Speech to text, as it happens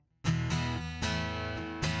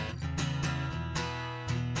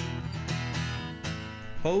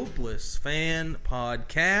Hopeless Fan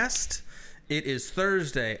Podcast. It is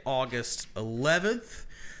Thursday, August 11th.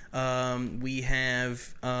 We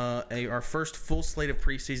have our first full slate of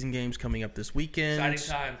preseason games coming up this weekend.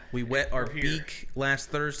 Exciting time. We wet our beak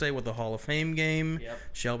last Thursday with the Hall of Fame game. Yep.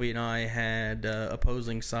 Shelby and I had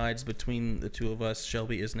opposing sides between the two of us.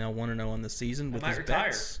 Shelby is now 1-0 on the season with his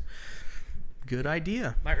bets. Good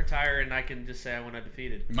idea. Might retire and I can just say I went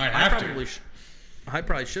undefeated. You might have I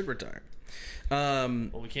probably should retire. Well,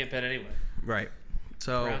 we can't bet anyway. Right.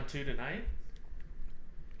 So round 2 tonight.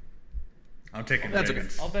 I'm taking the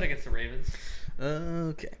Ravens. I'll bet against the Ravens.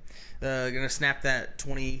 Okay. Gonna snap that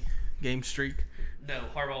 20-game streak. No,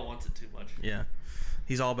 Harbaugh wants it too much. Yeah.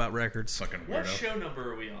 He's all about records. Fucking weirdo. What show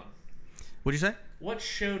number are we on? What'd you say? What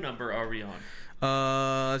show number are we on?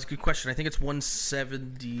 That's a good question. I think it's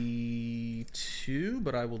 172,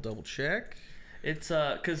 but I will double check. It's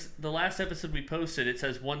because the last episode we posted, it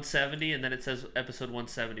says 170, and then it says episode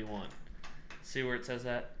 171. See where it says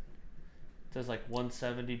that? It says like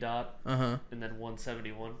 170 dot, and then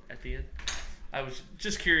 171 at the end. I was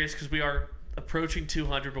just curious because we are approaching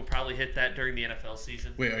 200. We'll probably hit that during the NFL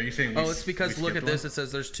season. Wait, are you saying? It's because look at this. It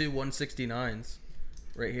says there's two 169s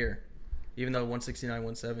right here, even though 169,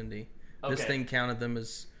 170. Okay. This thing counted them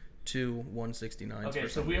as two 169s. Okay,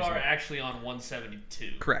 so we are actually on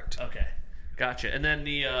 172. Correct. Okay, gotcha. And then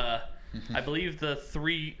the I believe the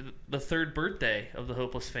third birthday of the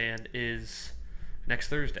Hopeless Fan is next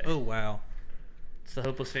Thursday. Oh wow. It's the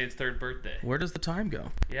Hopeless Fan's third birthday. Where does the time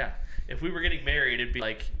go? Yeah. If we were getting married, it'd be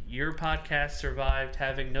like, your podcast survived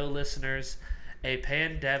having no listeners, a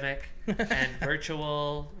pandemic, and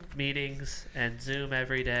virtual meetings, and Zoom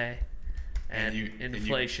every day, and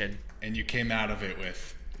inflation. And you came out of it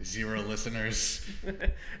with 0 listeners.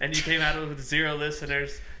 And you came out of it with 0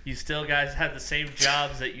 listeners. You still guys have the same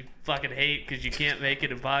jobs that you fucking hate because you can't make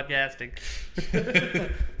it in podcasting.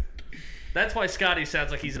 That's why Scotty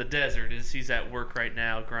sounds like he's in the desert. He's at work right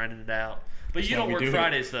now, grinding it out. But you don't work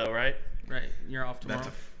Fridays, though, right? Right. You're off tomorrow.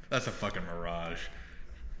 That's a fucking mirage.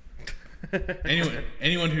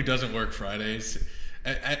 Anyone who doesn't work Fridays,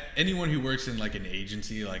 anyone who works in like an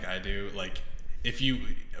agency like I do, like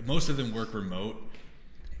most of them work remote,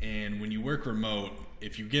 and when you work remote,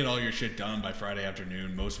 if you get all your shit done by Friday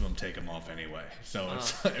afternoon, most of them take them off anyway. So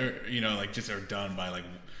it's like just are done by like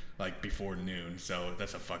before noon, so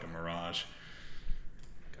that's a fucking mirage.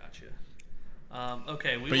 Gotcha.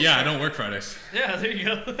 Okay, I don't work Fridays. Yeah, there you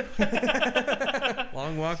go.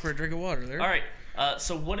 Long walk for a drink of water there. All right.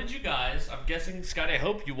 So what did you guys? I'm guessing Scotty. I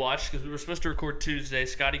hope you watched because we were supposed to record Tuesday.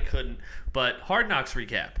 Scotty couldn't. But Hard Knocks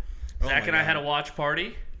recap. Zach and I had a watch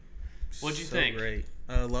party. What'd you think? Great.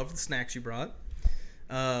 Love the snacks you brought.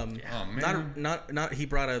 Oh man. Not. He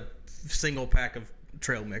brought a single pack of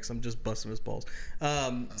trail mix. I'm just busting his balls.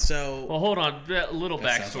 Well, hold on. A little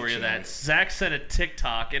backstory of that. Zach sent a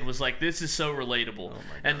TikTok and was like, "This is so relatable."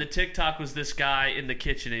 And the TikTok was this guy in the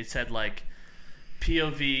kitchen. He said like,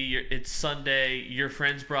 "POV. It's Sunday. Your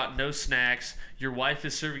friends brought no snacks. Your wife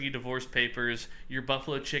is serving you divorce papers. Your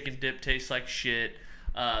buffalo chicken dip tastes like shit."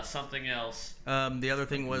 Something else. The other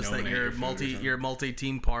thing was that your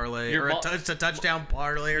multi-team parlay or a touchdown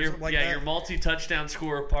parlay or something like that. Yeah, your multi-touchdown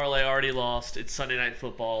scorer parlay already lost. It's Sunday Night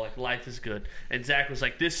Football. Like, life is good. And Zach was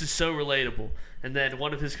like, "This is so relatable." And then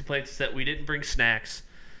one of his complaints is that we didn't bring snacks,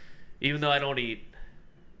 even though I don't eat.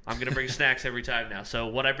 I'm gonna bring snacks every time now. So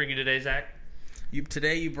what I bring you today, Zach?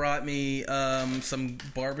 Today you brought me some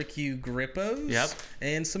barbecue Grippos. Yep.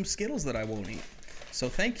 And some Skittles that I won't eat. So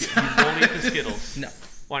thank you. You won't eat the Skittles? No.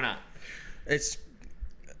 Why not? It's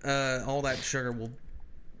all that sugar will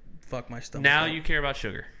fuck my stomach. Now up. you care about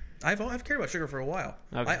sugar. I've cared about sugar for a while.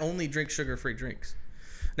 Okay. I only drink sugar-free drinks.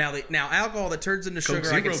 Now alcohol that turns into Coke sugar,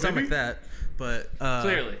 Zero, I can stomach baby? that. But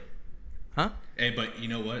Clearly. Huh? Hey, but you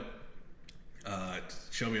know what?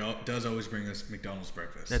 Shelby does always bring us McDonald's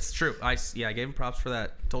breakfast. That's true. I gave him props for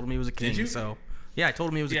that. Told him he was a king. Did you? So yeah, I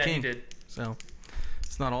told him he was a king. Yeah, you did. So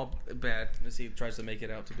it's not all bad as he tries to make it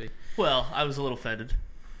out to be. Well, I was a little offended.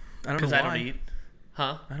 I don't know why. Because I don't eat.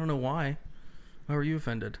 Huh? I don't know why. Why were you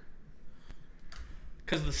offended?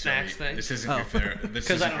 Because of the snacks thing. This isn't your therapy.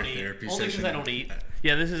 Because I don't eat. Only because I don't eat.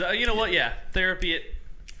 Yeah, this is. You know what? Yeah, therapy. It's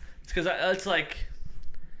because it's like,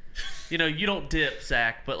 you don't dip,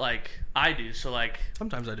 Zach, but like I do. So like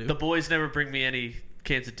sometimes I do. The boys never bring me any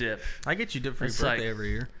cans of dip. I get you dip for your birthday every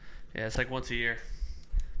year. Yeah, it's like once a year.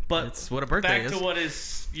 But it's what a birthday is. Back to what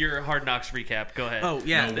is your Hard Knocks recap. Go ahead. Oh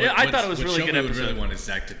yeah, I thought it was a really good episode. Would really want is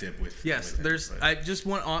Zach to dip with. Yes, with I just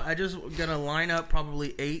gonna line up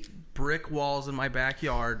probably 8 brick walls in my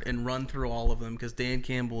backyard and run through all of them because Dan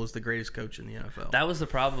Campbell is the greatest coach in the NFL. That was the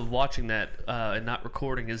problem of watching that and not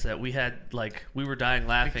recording, is that we were dying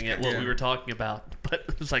laughing at what we were talking about, but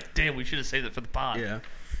it was like, damn, we should have saved it for the pod. Yeah.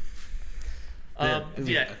 I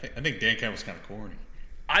think Dan Campbell's kind of corny.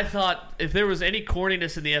 I thought if there was any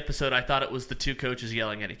corniness in the episode, I thought it was the two coaches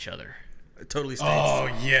yelling at each other. Totally staged. Oh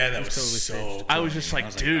yeah, that was totally so staged. corny. I was just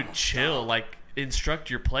like, dude, chill. Like, instruct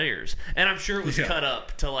your players. And I'm sure it was cut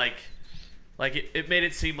up to like it made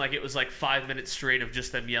it seem like it was like 5 minutes straight of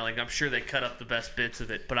just them yelling. I'm sure they cut up the best bits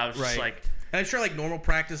of it, but I was just like, and I'm sure like normal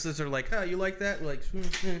practices are like, oh, you like that? Like,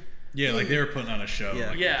 yeah, like they were putting on a show.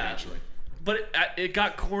 Yeah. Like, yeah. But it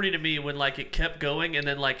got corny to me when like it kept going, and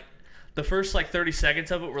then like the first like 30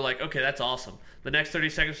 seconds of it were like, okay, that's awesome. The next 30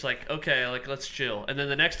 seconds was like, okay, like let's chill. And then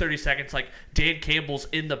the next 30 seconds, like Dan Campbell's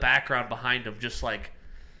in the background behind him, just like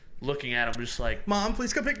looking at him, just like, Mom,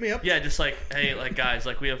 please come pick me up. yeah, just like, hey, like guys,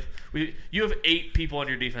 like you have 8 people on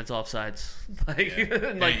your defense offsides, like,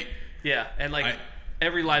 and, like, and like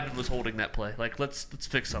every lineman was holding that play. Like let's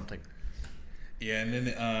fix something. Yeah, and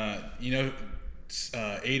then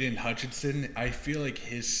Aiden Hutchinson, I feel like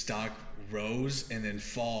his stock rose and then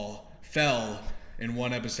fell in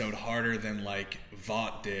one episode harder than like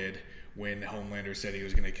Vought did when Homelander said he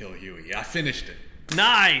was going to kill Huey. I finished it.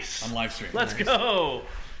 Nice. On live stream. Let's go.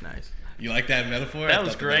 Nice. You like that metaphor? That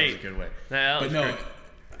was great. That was a good way. That was great.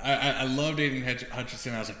 I loved Aiden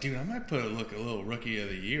Hutchinson. I was like, dude, I might put a little rookie of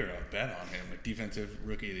the year. I bet on him, like defensive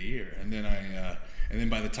rookie of the year. And then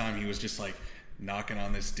by the time he was just like knocking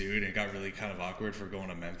on this dude, it got really kind of awkward for going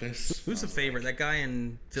to Memphis. Who's the favorite? That guy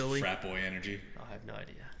in Philly? Frat boy energy. I have no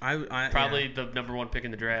idea. I Probably the number 1 pick in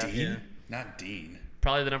the draft. Dean? Yeah. Not Dean.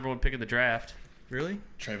 Probably the number 1 pick in the draft. Really?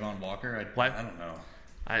 Trayvon Walker? I don't know.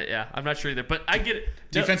 I'm not sure either, but I get it.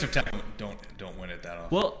 Defensive tackle don't win it that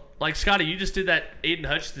often. Well, like Scotty, you just did that Aiden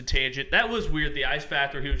Hutchinson tangent. That was weird. The ice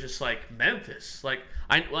bath where he was just like Memphis. Like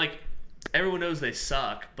everyone knows they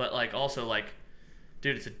suck, but like also like,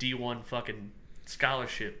 dude, it's a D1 fucking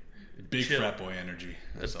scholarship. Big frat boy energy.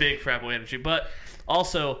 Big frat boy energy. But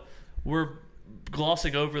also, we're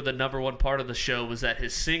glossing over the number 1 part of the show was that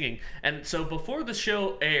his singing. And so before the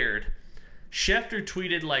show aired, Schefter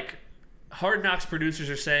tweeted like, Hard Knocks producers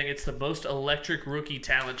are saying it's the most electric rookie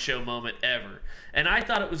talent show moment ever. And I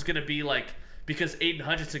thought it was going to be like, because Aiden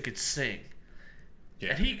Hutchinson could sing.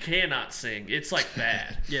 Yeah. And he cannot sing. It's like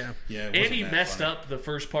bad. Yeah. And he messed up the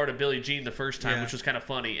first part of Billie Jean the first time, which was kind of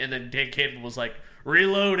funny. And then Dan Campbell was like,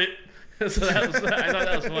 reload it. So I thought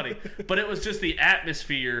that was funny. But it was just the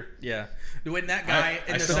atmosphere. Yeah. When that guy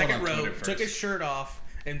in the second row took his shirt off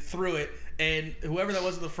and threw it, and whoever that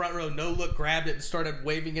was in the front row, no look, grabbed it and started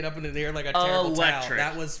waving it up into the air like a terrible towel.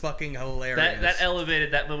 That was fucking hilarious. That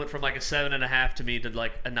elevated that moment from like a 7.5 to me to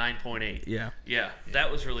like a 9.8. Yeah,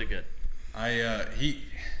 that was really good. I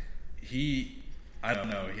don't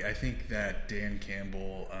know. I think that Dan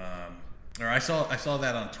Campbell, or I saw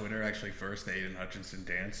that on Twitter actually first, the Aiden Hutchinson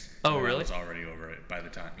dance. Oh, really? I was already over it by the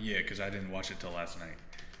time. Yeah, because I didn't watch it till last night.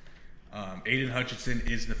 Aiden Hutchinson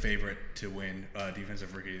is the favorite to win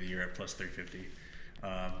Defensive Rookie of the Year at plus 350,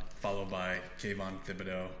 followed by Kayvon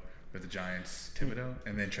Thibodeau with the Giants,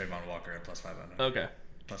 and then Trayvon Walker at plus 500. Okay.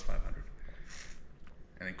 Plus 500.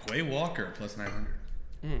 And then Quay Walker at plus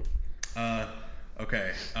 900.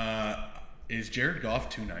 Okay. Is Jared Goff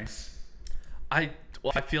too nice? I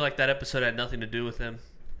feel like that episode had nothing to do with him.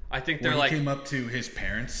 I think they're he like came up to his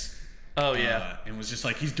parents. Oh yeah, and was just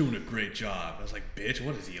like, he's doing a great job. I was like, bitch,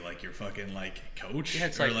 what is he, like your fucking like coach, yeah,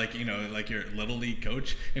 it's or like you know, like your little league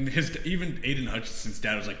coach? And even Aiden Hutchinson's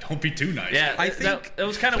dad was like, don't be too nice. Yeah, I think it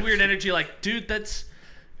was kind of weird energy. Like, dude, that's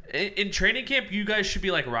in training camp. You guys should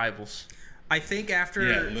be like rivals. I think after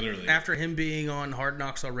him being on Hard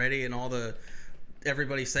Knocks already and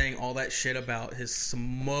everybody saying all that shit about his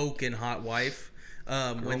smoking hot wife.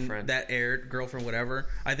 When that aired, girlfriend, whatever.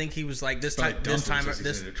 I think he was like this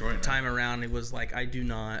time around. It was like, I do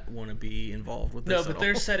not want to be involved with this. No, but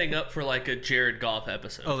they're setting up for like a Jared Goff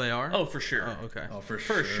episode. Oh, they are. Oh, for sure. Oh, okay. Oh, for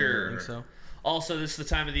sure. I think so. Also, this is the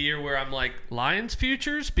time of the year where I'm like Lions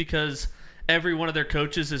futures because every one of their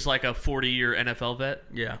coaches is like a 40-year NFL vet.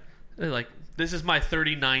 Yeah. They're like, this is my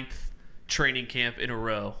 39th training camp in a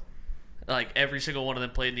row. Like, every single one of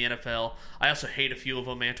them played in the NFL. I also hate a few of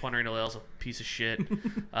them. Antoine Randall-L's a piece of shit.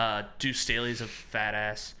 Deuce Staley's a fat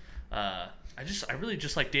ass. I really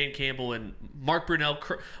just like Dan Campbell and Mark Brunell.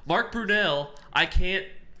 Mark Brunell, I can't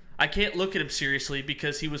look at him seriously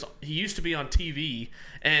because he used to be on TV,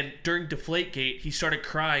 and during Deflategate, he started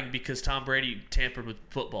crying because Tom Brady tampered with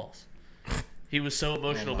footballs. He was so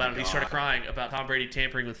emotional about it. He started crying about Tom Brady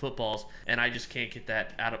tampering with footballs, and I just can't get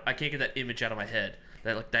that I can't get that image out of my head.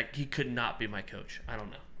 that he could not be my coach. I don't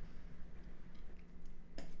know.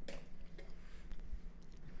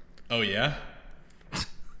 Oh yeah.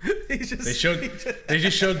 They just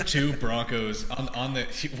showed two Broncos on the.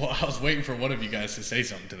 Well, I was waiting for one of you guys to say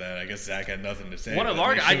something to that. I guess Zach had nothing to say. One of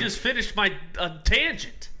our guys. I just finished my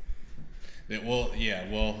tangent. They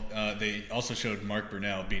also showed Mark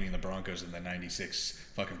Brunell beating the Broncos in the '96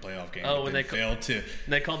 fucking playoff game. Oh, and they failed to.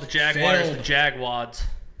 They called the Jaguars the Jagwads.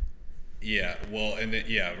 Yeah, well, and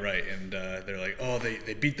right, and they're like, oh,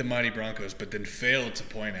 they beat the mighty Broncos, but then failed to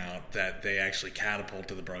point out that they actually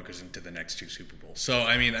catapulted the Broncos into the next two Super Bowls. So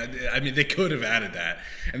I mean, they could have added that,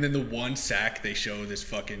 and then the one sack they show this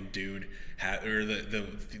fucking dude or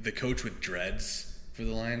the coach with dreads for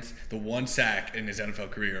the Lions, the one sack in his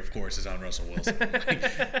NFL career, of course, is on Russell Wilson.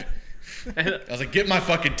 I was like, get my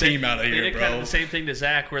fucking team out of here, bro. They did kind of the same thing to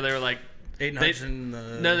Zach, where they were like. Aiden Hutchinson.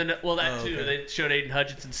 No. Well, that too. Okay. They showed Aiden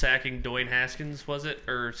Hutchinson sacking Dwayne Haskins, was it,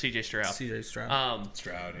 or C.J. Stroud? C.J. Stroud.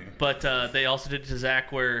 Stroud. Yeah. But they also did it to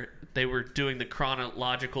Zach, where they were doing the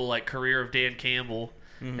chronological career of Dan Campbell,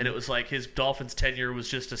 and it was like his Dolphins tenure was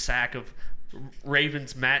just a sack of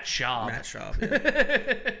Ravens Matt Schaub.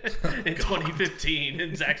 Yeah. In 2015,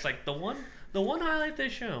 and Zach's like the one highlight they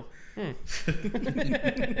show.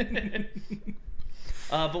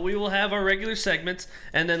 But we will have our regular segments,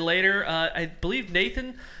 and then later, I believe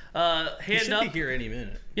Nathan, hand up. He should be here any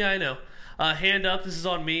minute. Yeah, I know. Hand up. This is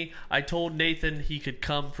on me. I told Nathan he could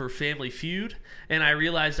come for Family Feud, and I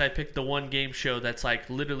realized I picked the one game show that's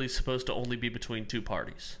literally supposed to only be between two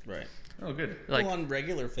parties. Right. Oh, good. On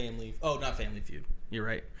regular Family. Oh, not Family Feud. You're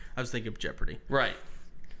right. I was thinking of Jeopardy. Right.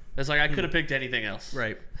 It's I could have picked anything else.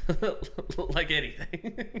 Right.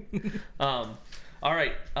 Anything. All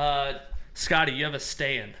right. Scotty, you have a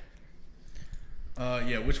stand.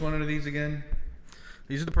 Yeah, which one are these again?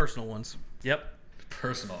 These are the personal ones. Yep.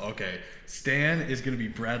 Personal, okay. Stan is going to be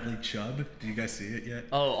Bradley Chubb. Did you guys see it yet?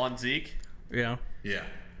 Oh, on Zeke? Yeah. Yeah.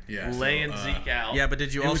 Laying Zeke out. Yeah, but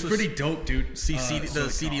did you also... It was pretty dope, dude. See the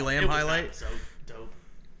CD Lamb highlight? It was not so dope.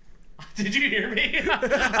 Did you hear me?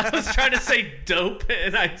 I was trying to say dope,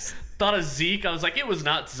 and I thought of Zeke. I was like, it was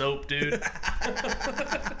not Zope, dude.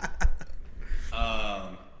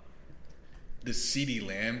 The CD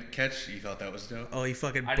Lamb catch, you thought that was dope? Oh, he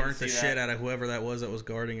fucking burnt the shit out of whoever that was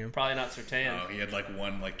guarding him. Probably not Surtain. Oh, he had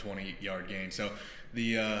one 20-yard gain. So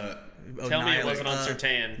the tell me it wasn't on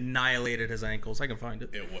Surtain. Annihilated his ankles. I can find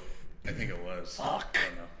it. I think it was. Fuck. I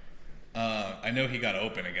don't know. I know he got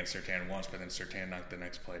open against Surtain once, but then Surtain knocked the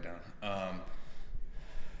next play down.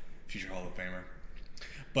 Future Hall of Famer.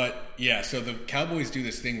 But yeah, so the Cowboys do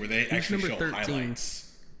this thing where they actually show 13?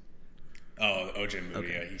 Highlights. Oh, OJ Moody.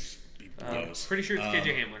 Okay. Yeah, he blows. Pretty sure it's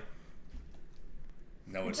KJ Hamler.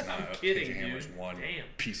 No, it's not. I'm kidding, KJ Hamler's dude. one Damn.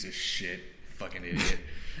 piece of shit. Fucking idiot.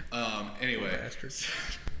 Anyway. Bastards.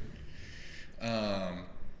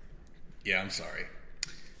 Yeah, I'm sorry.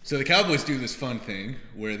 So the Cowboys do this fun thing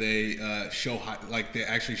where they they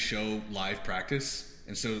actually show live practice.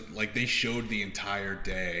 And so, they showed the entire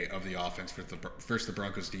day of the offense for the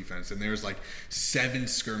Broncos defense. And there was, 7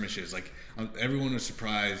 skirmishes. Everyone was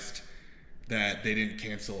surprised that they didn't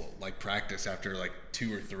cancel, practice after,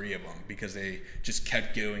 2 or 3 of them. Because they just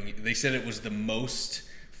kept going. They said it was the most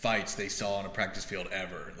fights they saw on a practice field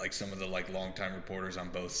ever. Some of the, longtime reporters on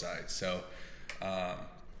both sides. So,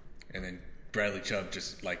 and then Bradley Chubb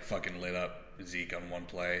just, fucking lit up Zeke on one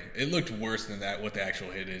play. It looked worse than that. What the actual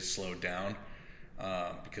hit is slowed down.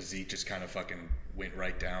 Because Zeke just kind of fucking went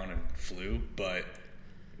right down and flew, but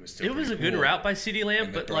it was still. It was a good route by CD Lamb,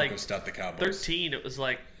 and but stopped the Cowboys. 13, it was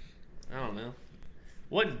I don't know,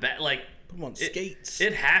 wasn't bad. Put him on skates.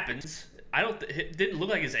 It happens. It didn't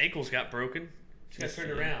look like his ankles got broken. He got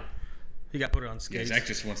turned around. He got put on skates. Yeah, Zach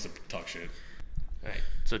just wants to talk shit. All right.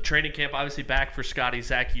 So training camp obviously back for Scotty.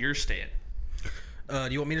 Zach, your stand. Do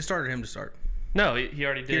you want me to start or him to start? No, he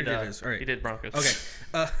already did. He did his. All right. He did Broncos. Okay.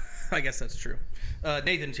 I guess that's true.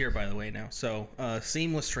 Nathan's here, by the way, now. So,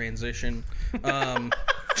 seamless transition. My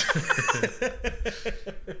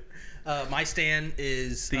stand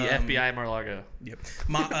is... The FBI Mar-a-Lago. Yep.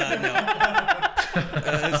 No.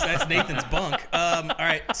 That's Nathan's bunk. All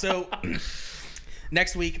right, so...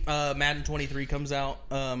 Next week, Madden 23 comes out.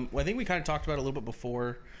 I think we kind of talked about it a little bit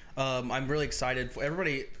before. I'm really excited.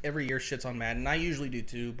 Everybody every year shits on Madden. I usually do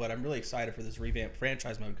too, but I'm really excited for this revamped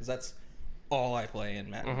franchise mode because that's all I play in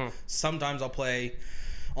Madden. Mm-hmm. Sometimes I'll play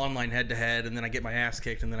online head-to-head, and then I get my ass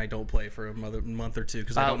kicked, and then I don't play for a month or two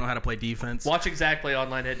because I don't know how to play defense. Watching Zach play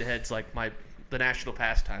online head-to-head's the national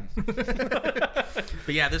pastime. But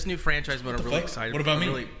yeah, this new franchise mode I'm really excited for. What about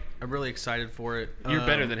me? I'm really excited for it. You're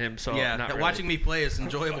better than him, so yeah. not really. Watching me play is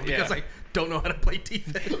enjoyable because I don't know how to play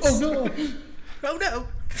defense. Oh no! Oh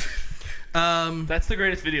no. That's the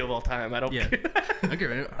greatest video of all time. I don't care. I don't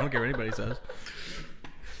care what anybody says.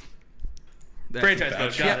 Franchise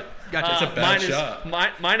mode, got it. Gotcha. That's a bad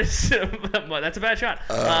shot. Minus that's a bad shot.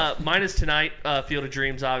 Minus tonight, Field of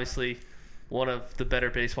Dreams, obviously one of the better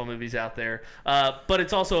baseball movies out there. But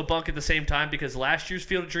it's also a bunk at the same time because last year's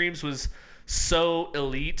Field of Dreams was so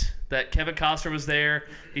elite that Kevin Costner was there.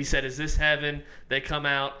 He said, "Is this heaven?" They come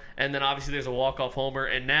out, and then obviously there's a walk-off homer,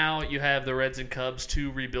 and now you have the Reds and Cubs,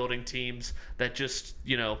 two rebuilding teams that just,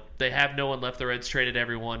 they have no one left. The Reds traded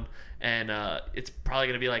everyone, and it's probably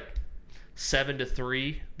going to be like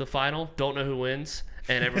 7-3 the final. Don't know who wins,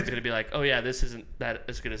 and everyone's going to be like, "Oh yeah, this isn't that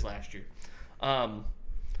as good as last year."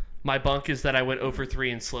 My bunk is that I went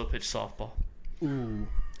 0-for-3 in slow pitch softball. Ooh.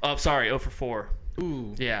 Oh, sorry, 0-for-4.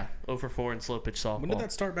 Ooh. Yeah, 0-for-4 in slow pitch softball. When did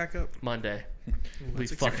that start back up? Monday. We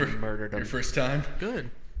fucking murdered them. Your first time?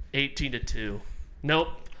 Good. 18-2. Nope.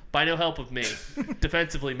 By no help of me.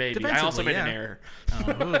 Defensively, maybe. I also made an error.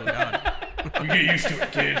 Oh, God. You get used to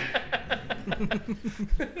it, kid.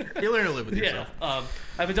 You learn to live with yourself. I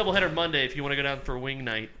have a doubleheader Monday if you want to go down for wing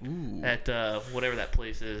night at whatever that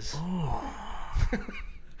place is.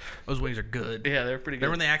 Those wings are good. Yeah, they're pretty good.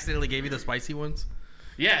 Remember when they accidentally gave you the spicy ones?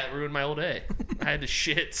 Yeah, it ruined my whole day. I had the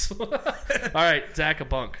shits. All right, Zach, a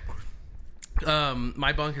bunk.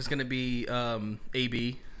 My bunk is going to be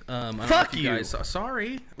AB. Fuck you. Guys,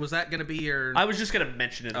 sorry. Was that going to be your... I was just going to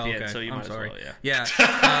mention it at the end, so you might sorry. as well, yeah.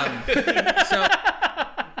 Yeah. So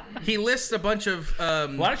he lists a bunch of... Why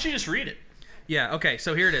don't you just read it? Yeah, okay,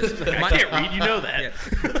 so here it is. I can't read, you know that.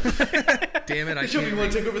 Yeah. Damn it, I Shelby, can't you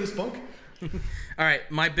want to take over this bunk? All right,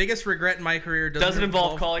 my biggest regret in my career doesn't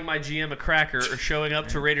involve calling my GM a cracker or showing up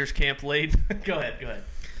to Raiders camp late. Go ahead.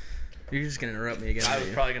 You're just going to interrupt me again. I was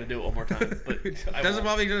probably going to do it one more time. But doesn't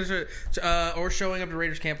involve or showing up to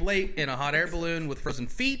Raiders camp late in a hot air balloon with frozen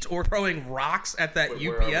feet or throwing rocks at that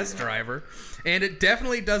UPS driver. And it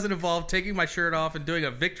definitely doesn't involve taking my shirt off and doing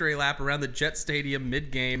a victory lap around the Jet Stadium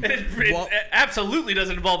mid-game. It absolutely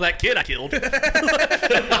doesn't involve that kid I killed.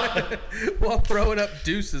 While throwing up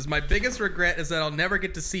deuces. My biggest regret is that I'll never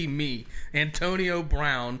get to see me, Antonio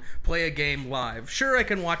Brown, play a game live. Sure, I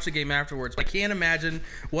can watch the game afterwards, but I can't imagine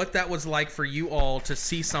what that was like for you all to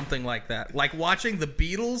see something like that. Like watching the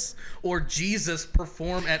Beatles or Jesus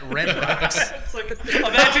perform at Red Rocks. It's like,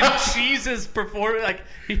 imagine Jesus performing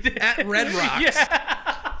at Red Rocks.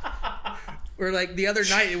 Yeah. Or like the other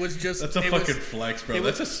night, it was just... That's a fucking flex, bro.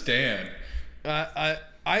 That's a stand.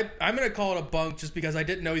 I'm going to call it a bunk just because I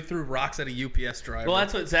didn't know he threw rocks at a UPS driver. Well,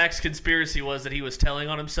 that's what Zach's conspiracy was, that he was telling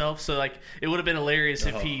on himself. So, it would have been hilarious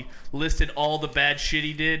if he listed all the bad shit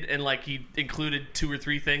he did and, he included 2 or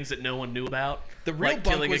 3 things that no one knew about. The real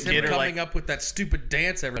bunk was him coming up with that stupid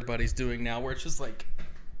dance everybody's doing now where it's just like...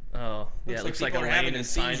 Oh, yeah, it looks like a rain in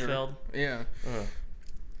Seinfeld. Yeah.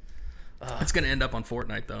 It's going to end up on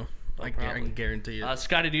Fortnite, though. I can guarantee it.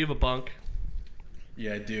 Scotty, do you have a bunk?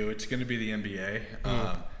 Yeah, I do. It's going to be the NBA.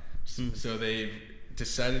 So they've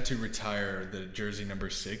decided to retire the jersey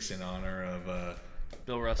number 6 in honor of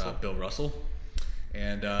Bill Russell.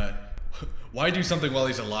 And why do something while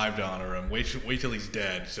he's alive to honor him? Wait till he's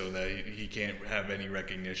dead so that he can't have any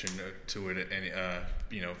recognition to it,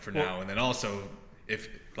 for now. And then also, if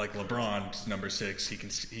like LeBron's number 6, he can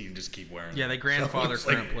just keep wearing. Yeah, they grandfather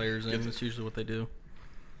current players in. That's usually what they do.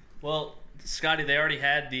 Well, Scotty, they already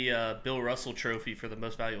had the Bill Russell trophy for the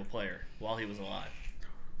most valuable player while he was alive.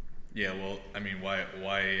 Yeah, well, I mean, why?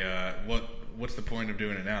 What's the point of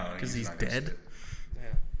doing it now? Because he's dead.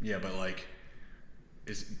 Yeah, but I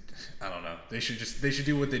don't know. They should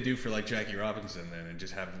do what they do for Jackie Robinson then, and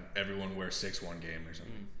just have everyone wear 6 one game or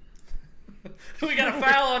something. We got a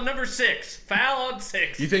foul on number 6. Foul on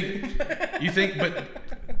 6. You think, but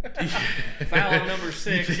foul on number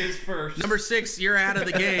 6 is first. Number 6, you're out of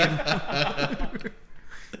the game.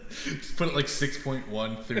 Just put it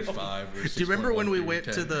 6.1 through 5. Or do you remember when we went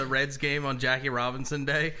to the Reds game on Jackie Robinson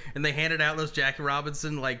Day and they handed out those Jackie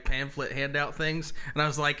Robinson pamphlet handout things? And I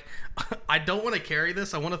was like, I don't want to carry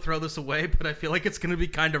this. I want to throw this away, but I feel like it's going to be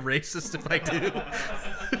kind of racist if I do.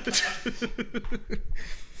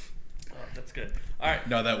 That's good. All right.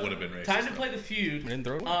 No, that would have been racist. Time to play the feud. Didn't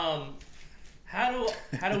throw it. How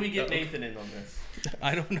do we get Nathan in on this?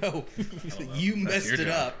 I don't know. You messed it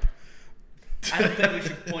up. I don't think we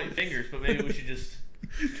should point fingers, but maybe we should just...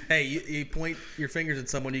 Hey, you point your fingers at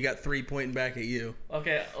someone, you got 3 pointing back at you.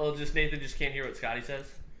 Okay, well, Nathan just can't hear what Scotty says,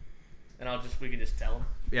 and we can just tell him.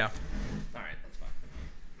 Yeah. All right, that's fine.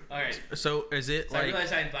 All right. So is it I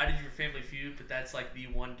realize I invited you for Family Feud, but that's the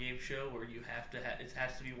one game show where you have to it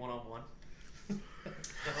has to be one-on-one.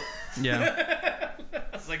 Yeah. I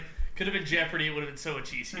was could have been Jeopardy. It would have been so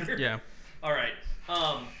much easier. Yeah. All right.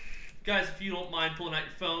 Guys, if you don't mind pulling out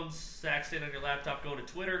your phones, Zach, staying on your laptop, going to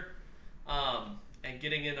Twitter, and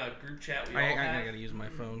getting in a group chat we all have. I gotta use my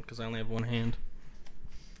phone because I only have one hand.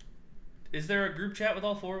 Is there a group chat with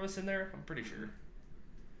all 4 of us in there? I'm pretty sure.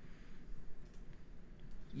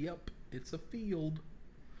 Yep, it's a field.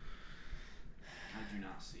 I do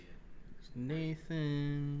not see it. There's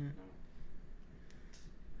Nathan.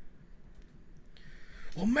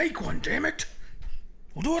 We'll make one, damn it.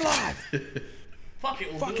 We'll do it live. Fuck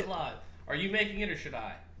it, we'll do it live. Are you making it or should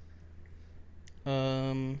I?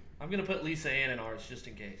 I'm gonna put Lisa Ann in ours just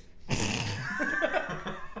in case.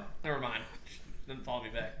 Never mind. Didn't follow me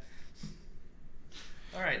back.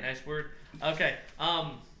 All right, nice word. Okay.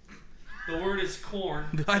 The word is corn.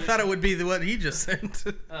 I thought it would be what he just sent.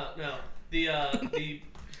 No. The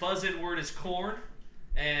buzz-in word is corn,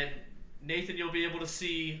 and Nathan, you'll be able to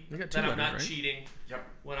see that I'm not cheating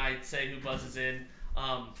when I say who buzzes in.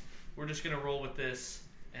 We're just gonna roll with this,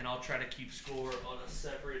 and I'll try to keep score on a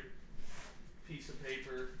separate piece of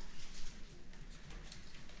paper.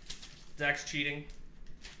 Zach's cheating.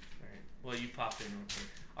 All right. Well, you popped in real quick.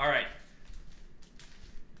 All right.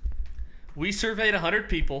 We surveyed 100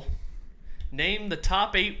 people. Name the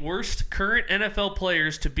top 8 worst current NFL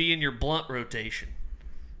players to be in your blunt rotation.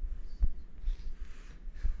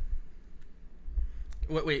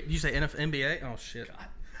 Wait, did you say NBA? Oh, shit. God.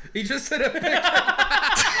 He just said a picture.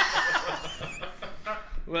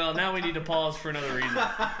 Well, now we need to pause for another reason.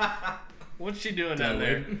 What's she doing down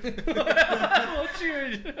there? What's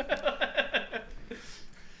she...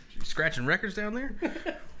 Scratching records down there?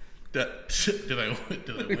 Did I win?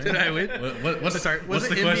 Did I win? What's sorry, was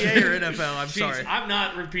the it question? NBA or NFL? I'm sorry. I'm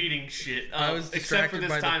not repeating shit. I was except for distracted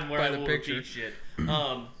this time where I by the will picture. repeat shit.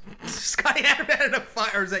 Scotty added a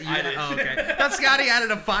fire. Or is that you? I did. Oh, okay. That's Scotty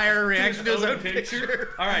added a fire reaction to his own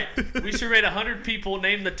picture. All right. We surveyed 100 people.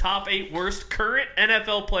 Name the top 8 worst current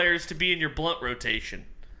NFL players to be in your blunt rotation.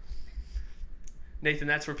 Nathan,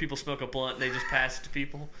 that's where people smoke a blunt and they just pass it to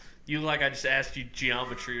people. You I just asked you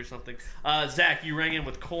geometry or something. Zach, you rang in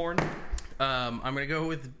with corn. I'm gonna go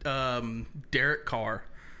with Derek Carr.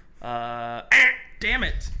 Damn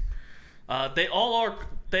it. They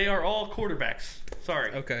are all quarterbacks.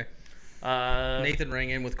 Sorry. Okay. Nathan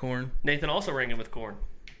rang in with corn. Nathan also rang in with corn.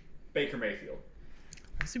 Baker Mayfield.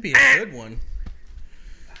 This would be a good one.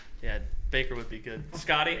 Yeah, Baker would be good.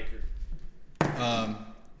 Scotty?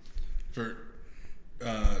 For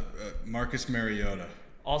Marcus Mariota.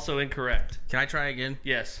 Also incorrect. Can I try again?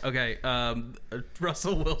 Yes. Okay.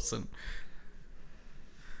 Russell Wilson.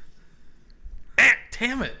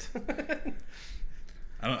 Damn it.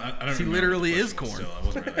 I don't He remember literally the is question corn.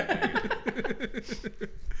 was. Still,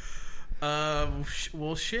 I wasn't really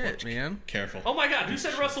well, shit, man. careful. Oh my God, who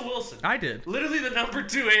said Russell Wilson? I did. Literally the number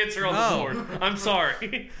 2 answer on the board. I'm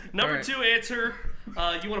sorry. Number right. 2 answer.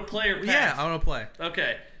 You want to play or pass? Yeah, I want to play.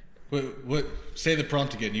 Okay. What? Say the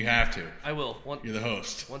prompt again. You have to. I will. You're the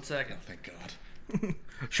host. 1 second. Oh, thank God.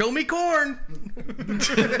 Show me corn.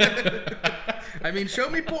 show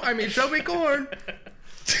me corn.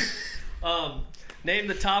 Name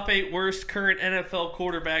the top 8 worst current NFL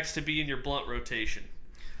quarterbacks to be in your blunt rotation.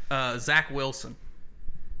 Zach Wilson.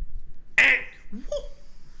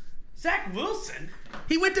 Zach Wilson?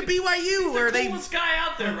 He went to BYU. He's the coolest guy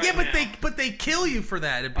out there right now. Yeah, but they kill you for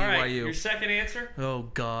that at BYU. All right, your second answer? Oh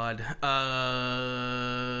God.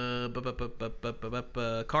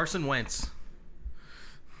 Carson Wentz.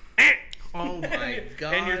 Oh my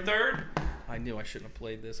God. And your third? I knew I shouldn't have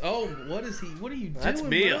played this. Oh, what is he? What are you doing? That's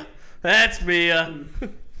Mia. That's Mia.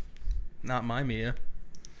 Not my Mia.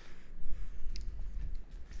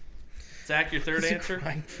 Zach, your third answer?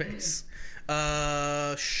 Crying face.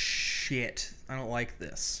 Shit. I don't like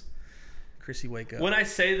this. Chrissy, wake up. When I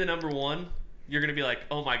say the number 1, you're gonna be like,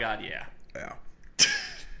 "Oh my God, yeah." Yeah.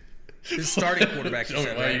 His starting quarterback. Joey,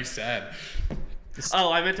 why are you sad?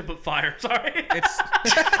 Oh, I meant to put fire. Sorry. It's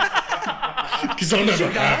Because I'll never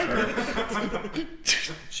have her.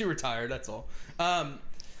 she retired. That's all.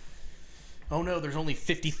 Oh no, there's only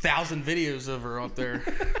 50,000 videos of her out there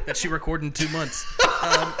that she recorded in 2 months.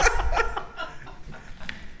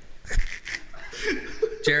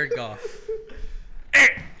 Jared Goff.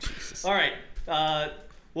 All right.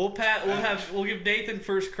 We'll give Nathan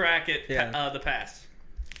first crack at the pass.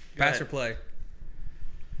 Pass or play?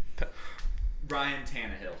 Ryan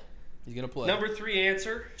Tannehill. He's gonna play. Number 3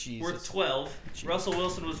 answer. Jesus. Worth 12. Jesus. Russell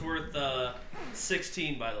Wilson was worth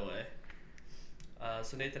 16, by the way.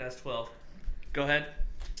 So Nathan has 12. Go ahead.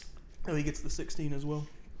 Oh, he gets the 16 as well.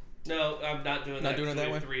 No, I'm not doing that. Not doing it that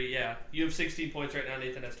way? 3, yeah. You have 16 points right now.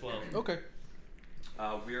 Nathan has 12. Okay.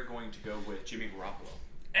 We are going to go with Jimmy Garoppolo.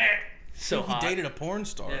 So he hot. dated a porn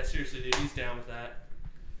star. Yeah, seriously, dude. He's down with that.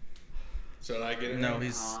 So did I get it? No,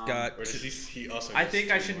 he's got. Or does he also? I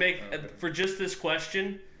think I should make, for just this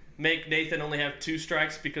question, make Nathan only have 2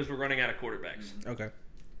 strikes because we're running out of quarterbacks. Okay.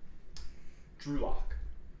 Drew Lock.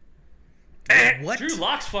 What? Drew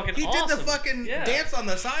Lock's fucking He awesome. did the fucking Yeah. dance on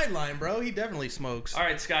the sideline, bro. He definitely smokes. All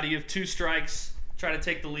right, Scotty, you have 2 strikes. Try to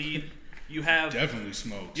take the lead. You have definitely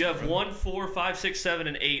smokes. You have brother. 1, 4, 5, 6, 7,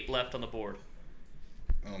 and 8 left on the board.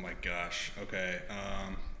 Oh my gosh. Okay.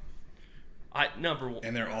 Number 1.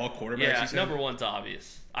 And they're all quarterbacks. Yeah, you said? number 1's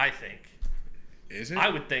obvious. I think. Is it? I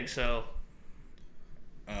would think so.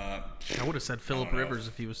 I would have said Phillip Rivers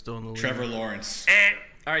if he was still in the league. Trevor Lawrence.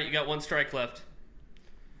 All right, you got 1 strike left.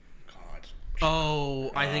 God.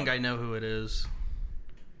 Oh, I think I know who it is.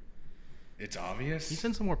 It's obvious. Can you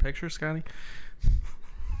send some more pictures, Scotty?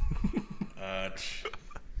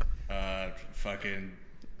 Fucking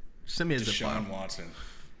Send me a zip Deshaun file. Watson.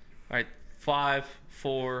 All right, 5,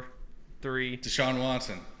 4, 3. Deshaun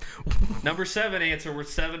Watson. Number 7 answer worth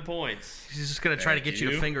 7 points. He's just gonna try to get you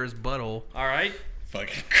to you. finger his butthole. All right,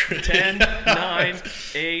 Fucking 10, 9,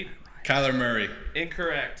 8. Kyler Murray.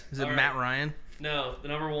 Incorrect. Is it All Matt right. Ryan? No, the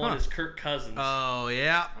number 1 is Kirk Cousins. Oh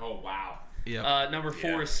yeah. Oh, wow. Yeah. Number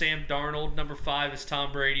 4 is Sam Darnold. Number 5 is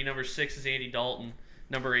Tom Brady. Number 6 is Andy Dalton.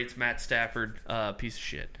 Number 8 is Matt Stafford. Piece of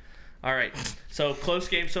shit. All right. So close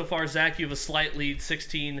game so far. Zach, you have a slight lead.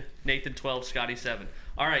 16. Nathan 12. Scotty 7.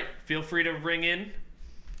 All right. Feel free to ring in.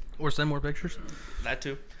 Or send more pictures. That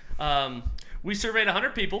too. We surveyed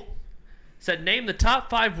 100 people. Said name the top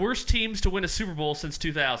 5 worst teams to win a Super Bowl since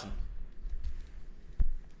 2000.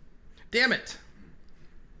 Damn it.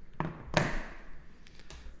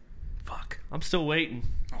 Fuck. I'm still waiting.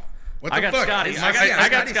 What the I got fuck? Scotty. I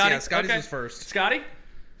got Scotty. Yeah, Scotty's Okay. was first. Scotty?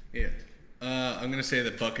 Yeah. I'm gonna say the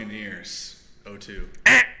Buccaneers. 0-2.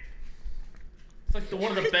 It's like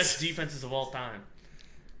one of the best defenses of all time.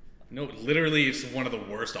 No, literally, it's one of the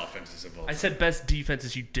worst offenses of all I time. said best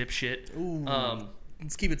defenses, you dipshit. Ooh.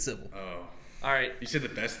 Let's keep it civil. Oh. All right. You said the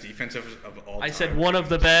best defense of all time? I said one of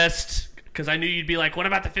the best because I knew you'd be like, what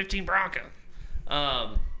about the 15 Broncos?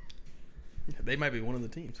 They might be one of the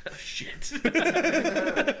teams. Shit.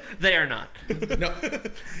 They are not. No.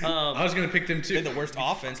 I was going to pick them too. They're the worst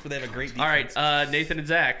offense, but they have a great defense. All right. Nathan and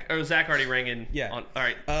Zach. Oh, Zach already rang in. Yeah. All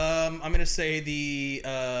right. I'm gonna say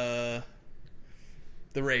the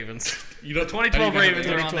Ravens. You know, 2012 Ravens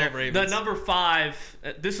are on 2012 there. Ravens. The number 5.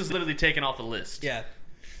 This is literally taken off the list. Yeah.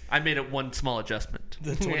 I made it one small adjustment.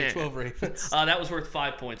 The 2012 Ravens. That was worth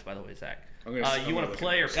 5 points, by the way, Zach. You want to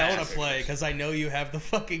play or I pass? want to play because I know you have the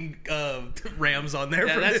fucking Rams on there.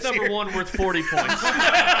 Yeah, for that's this number year. 1 worth 40 points.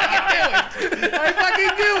 I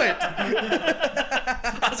fucking knew it.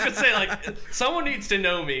 I was gonna say, like, someone needs to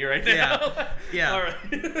know me right now. Yeah. All right.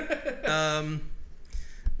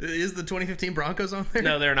 Is the 2015 Broncos on there?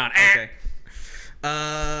 No, they're not. Okay.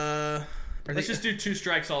 Let's just do 2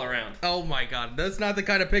 strikes all around. Oh my god, that's not the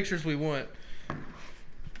kind of pictures we want.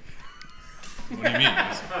 What do you mean?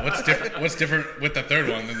 What's different with the third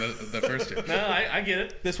one than the first two? No, I get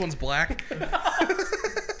it. This one's black.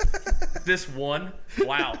 This one.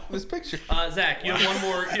 Wow. This picture. Zach, you have one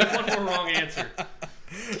more. You have one more wrong answer.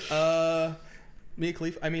 Mia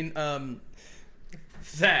Khalifa. I mean,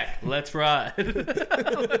 Zach, let's ride.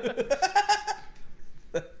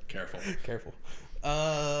 Careful.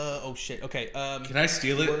 Oh shit. Okay. Can I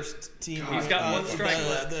steal it? Worst team. He's got one strike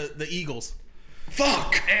left. The Eagles.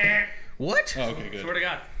 Fuck! What? Oh, okay, good. Swear to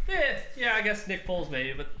God. Yeah, I guess Nick Foles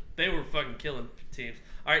maybe, but they were fucking killing teams.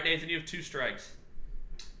 All right, Nathan, you have 2 strikes.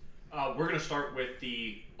 We're going to start with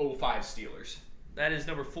the 05 Steelers. That is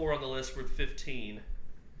number 4 on the list with 15.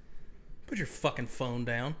 Put your fucking phone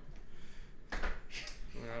down. I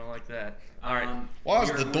don't like that. All right. Why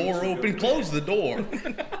is the door open? Close the door.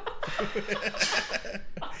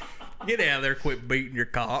 Get out of there. Quit beating your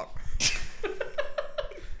cock.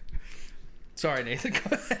 Sorry, Nathan. Go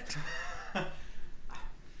ahead.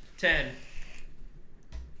 10,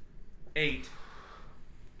 8,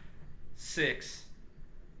 6,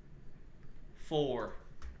 4,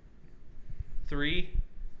 3,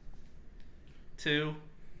 2.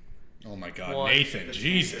 Oh my God, One. Nathan,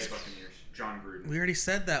 Jesus. Buccaneers. John Gruden. We already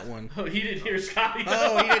said that one. Oh, he didn't hear Scotty.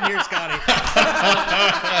 Oh, he didn't hear Scotty. All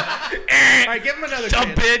right, give him another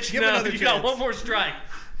Dumb chance. bitch. Give him No, another you chance. got one more strike.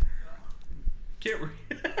 Get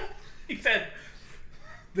he said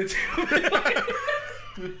the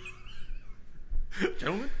two.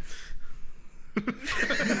 Gentlemen.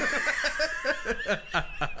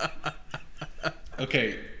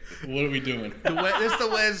 Okay, what are we doing? This the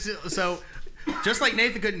Wes. So, just like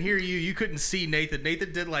Nathan couldn't hear you, you couldn't see Nathan.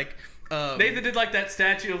 Nathan did like Nathan did like that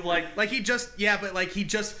statue of like he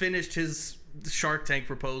just finished his Shark Tank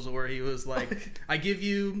proposal where he was like, I give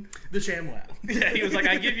you the ShamWow. Yeah, he was like,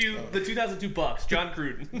 I give you the 2002 Bucks, John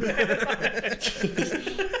Cruden.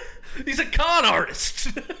 He's a con artist.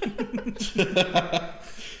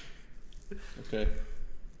 Okay.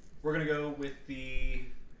 We're going to go with the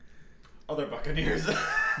other Buccaneers.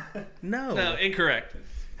 No, incorrect.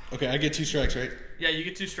 Okay, I get 2 strikes, right? Yeah, you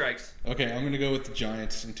get 2 strikes. Okay, I'm going to go with the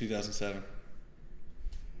Giants in 2007.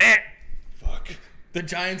 Fuck. The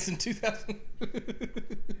Giants in 2000.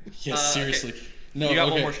 Yes, seriously. Okay. No, you got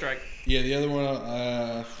okay. one more strike. Yeah, the other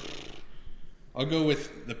one, I'll go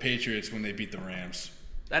with the Patriots when they beat the Rams.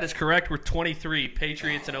 That is correct. We're 23.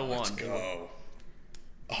 Patriots in 01. Let's go.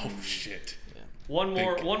 Oh, shit. Yeah. One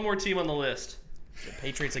more team on the list. The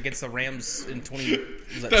Patriots against the Rams in 20.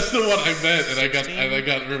 That's the one I meant, and I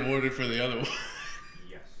got rewarded for the other one.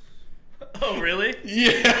 Yes. Oh, really?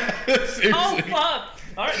 Yeah. Seriously. Oh, fuck.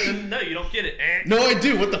 All right, then, no, you don't get it. No, I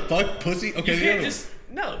do. What the fuck, pussy? Okay, You the can't other just...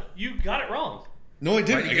 No, you got it wrong. No, I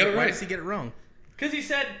didn't. I got it Why right. does he get it wrong? Because he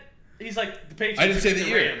said... He's like, the Patriots I didn't say beat the the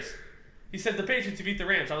year. Rams. He said the Patriots beat the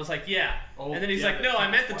Rams. I was like, yeah. Oh, And then he's yeah, like, no,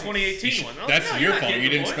 I meant the twice. 2018 one. I was That's like, no, your you're not fault. getting You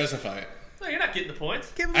the didn't points. specify it. No, you're not getting the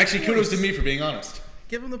points. Give him Actually, the kudos points. to me for being honest.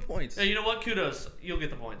 Give him the points. You know what? Kudos. You'll get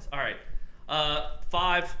the points. All right.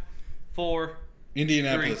 5, 4...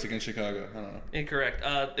 Indianapolis against Chicago. I don't know. Incorrect.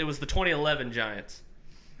 It was the 2011 Giants.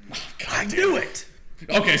 Oh, I knew it.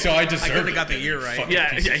 Okay, so I deserve it. I could've got the year right. Fucking Yeah,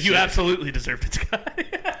 piece of you shit. absolutely deserve it, Scott.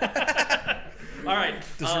 All right.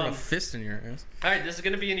 Deserve a fist in your ass. All right, this is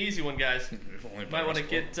going to be an easy one, guys. If only Might want to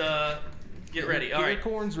get ready. All Get right. your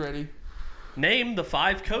corns ready. Name the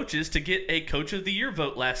 5 coaches to get a Coach of the Year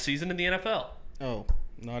vote last season in the NFL. Oh,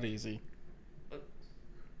 not easy.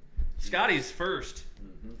 Scotty's first.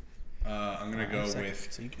 I'm going to go second. with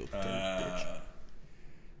So you go third,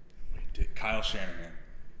 Kyle Shanahan.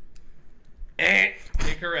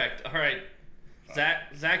 Incorrect. All right.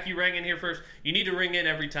 Zach, you rang in here first. You need to ring in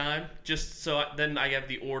every time, just so then I have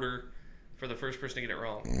the order for the first person to get it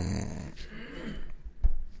wrong.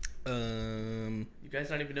 You guys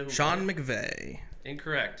not even know who Sean won it? McVay.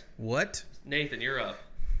 Incorrect. What? Nathan, you're up.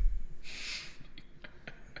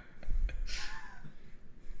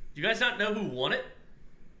 You guys not know who won it?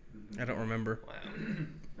 I don't remember. Wow.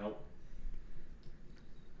 Nope.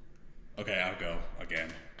 Okay, I'll go again.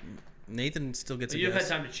 Nathan still gets a You've had guess.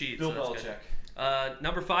 time to cheat. Bill so that's good. Belichick.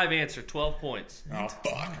 Number 5 answer, 12 points. Oh,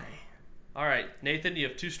 fuck. All right, Nathan, you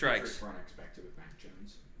have 2 strikes. Patriots weren't expected with Mac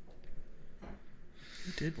Jones.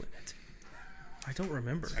 Who did win it? I don't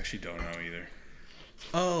remember. I actually don't know either.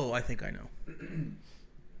 Oh, I think I know.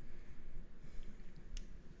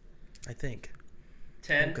 I think.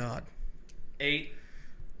 10, Oh, God. 8,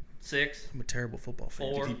 6. I'm a terrible football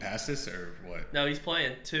fan. 4. Did he pass this or what? No, he's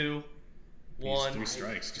playing. 2, He's 1. 3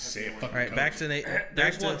 strikes. Just say it fucking All right, coach. back to Nate.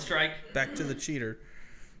 There's Back 1 to strike. back to the cheater.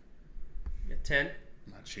 10,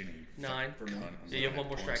 I'm not cheating. You 9. fucking cunt. I'm Yeah, you have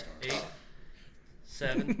looking 1 more at porn strike. stars.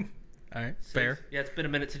 8, 7. All right, 6. fair. Yeah, it's been a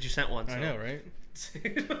minute since you sent one. So. I know, right?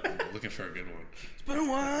 Looking for a good one. It's been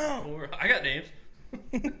a while. 4. I got names.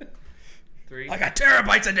 3. I got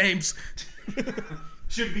terabytes of names.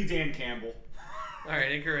 Should be Dan Campbell. All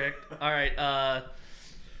right, incorrect. All right,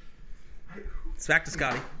 It's back to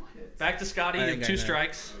Scotty. back to Scotty. I You think have I 2 know.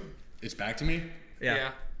 strikes. It's back to me?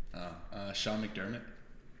 Yeah. Sean McDermott.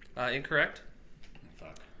 Incorrect.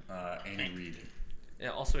 Fuck. Andy Reid. Yeah,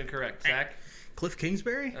 also incorrect. Zach, Cliff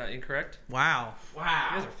Kingsbury? incorrect. Wow. You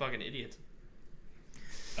guys are fucking idiots.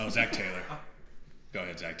 Oh, Zach Taylor. Go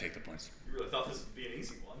ahead, Zach. Take the points. You really thought this would be an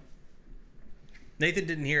easy one. Nathan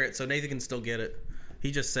didn't hear it, so Nathan can still get it.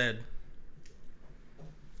 He just said.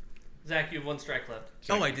 Zach, you have 1 strike left.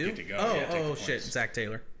 Zach, Oh, I you do? get to go. Oh, Yeah, take the shit. points. Zach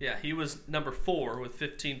Taylor. Yeah, he was number 4 with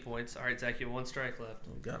 15 points. All right, Zach, you have 1 strike left.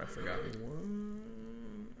 Oh, God, I forgot. One.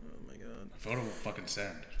 Oh, my God. Photo will fucking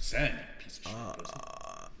send. Send. Piece of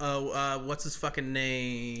shit. What's his fucking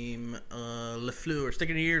name? LaFleur. Stick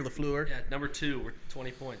in your ear, LaFleur. Yeah, number 2 with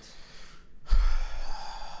 20 points.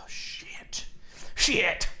 Oh, shit.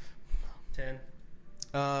 Shit. 10,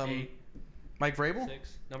 8, Mike Vrabel?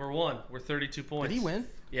 6. Number 1, we're 32 points. Did he win?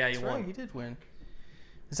 Yeah, he That's won. right, he did win.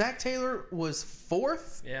 Zach Taylor was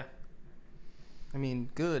 4th? Yeah. I mean,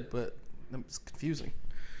 good, but it's confusing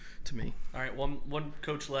to me. All right, one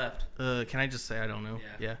coach left. Can I just say I don't know?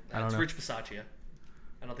 Yeah. I don't it's know. Rich Bisaccia.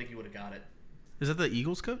 I don't think he would have got it. Is that the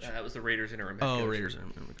Eagles coach? That was the Raiders interim head Oh, coach. Raiders. Coach.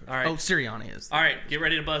 All right. Oh, Sirianni is. All right, get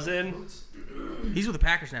ready to buzz in. He's with the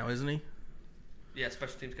Packers now, isn't he? Yeah,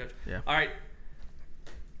 special teams coach. Yeah. All right.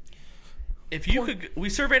 If you could, we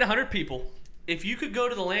surveyed 100 people. If you could go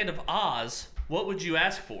to the land of Oz, what would you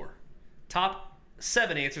ask for? Top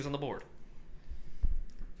 7 answers on the board.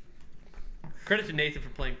 Credit to Nathan for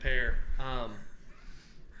playing pair.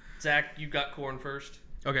 Zach, you got corn first.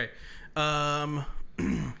 Okay. I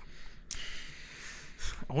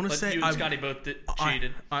want to say you and Scotty both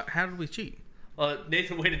cheated. How did we cheat?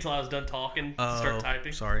 Nathan waited until I was done talking to start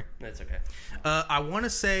typing. Sorry. That's okay. I want to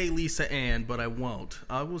say Lisa Ann, but I won't.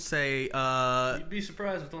 I will say... You'd be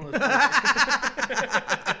surprised with one of those.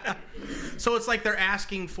 So it's like they're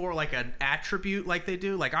asking for like an attribute like they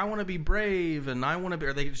do. Like, I want to be brave and I want to be...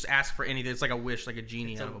 Or they just ask for anything. It's like a wish, like a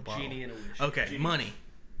genie out of a bottle. Genie and a wish. Okay, Genie. money.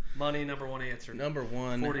 Money, number 1 answer. Number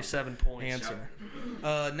 1 47 points. answer.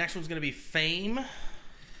 Next one's going to be fame.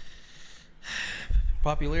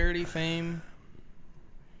 Popularity, fame.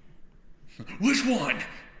 Which one?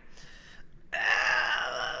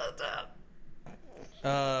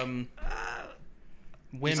 Women.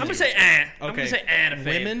 I'm gonna say eh. Okay. I'm gonna say eh to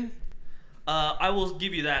fame. Women. I will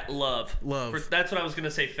give you that love. Love. That's what I was gonna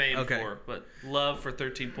say fame Okay. for, but love for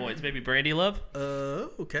 13 points. Maybe Brandy love.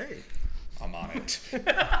 Okay. I'm on it.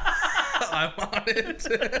 I'm on it.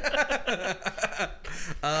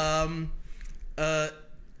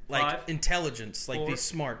 Like 5, intelligence, like 4, be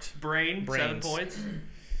smart. Brain. 7 Brains. points.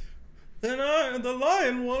 Then the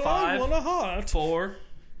lion will 5, want a heart. 4,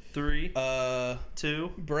 3,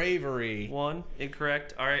 2, bravery. 1.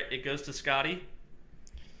 Incorrect. All right, it goes to Scotty.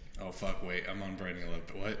 Oh fuck! Wait, I'm on Brandon Love.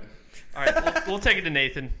 What? All right, we'll take it to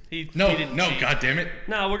Nathan. He didn't cheat. God damn it!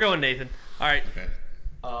 No, we're going Nathan. All right. Okay.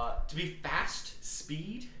 To be fast,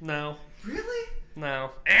 speed. No. Really?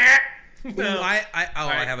 No. Ooh, No. I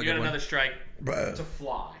have a you good got one. another strike. To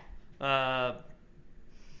fly.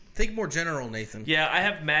 Think more general, Nathan. Yeah, I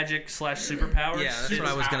have magic / superpowers. Yeah, that's what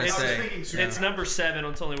I was gonna say. It's number 7.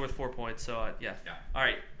 It's only worth 4 points. So yeah. All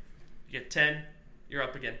right. You get 10. You're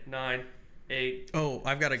up again. 9, 8. Oh,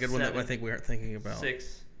 I've got a good one that 7, I think we aren't thinking about.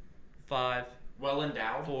 6, 5. Well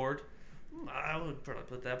endowed. Forward. I would probably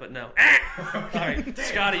put that, but no. All right,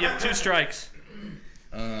 Scotty, you have 2 strikes.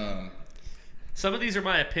 Some of these are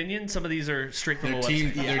my opinion. Some of these are straight from the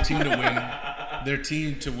website. Their team to win. Their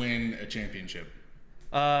team to win a championship.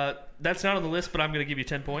 That's not on the list, but I'm going to give you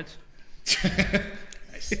 10 points.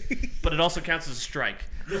 Nice. But it also counts as a strike.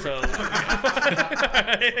 So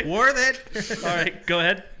Worth it. all right, go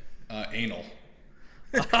ahead. Anal.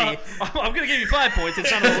 I'm going to give you 5 points.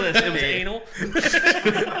 It's not on the list. It was anal.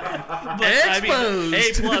 But, Exposed.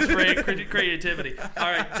 A+ for creativity.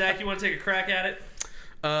 All right, Zach, you want to take a crack at it?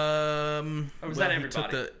 Or was that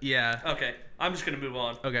everybody? Yeah. Okay, I'm just going to move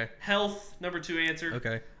on. Okay. Health, number 2 answer.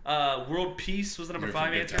 Okay. World peace was the number You're 5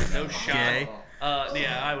 forget answer. that. No shot. Gay.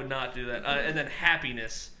 Yeah, I would not do that. And then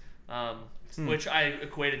happiness, which I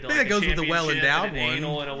equated to like that a goes with the championship well-endowed and an one.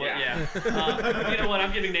 anal and a you know what?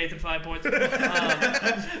 I'm giving Nathan 5 points.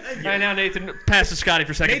 Right now, Nathan, pass to Scotty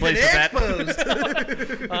for second place with that.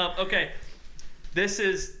 Okay, this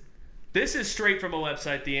is straight from a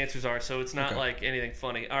website. The answers are, so it's not like anything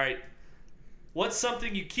funny. All right, what's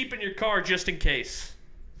something you keep in your car just in case?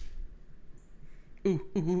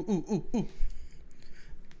 Ooh.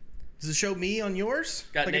 Does it show me on yours?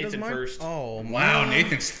 Got like Nathan first. Oh, Wow,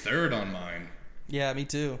 Nathan's third on mine. Yeah, me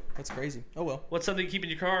too. That's crazy. Oh, well. What's something you keep in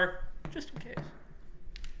your car just in case?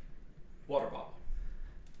 Water bottle.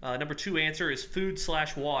 Number 2 answer is food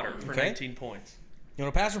 / water for 19 points. You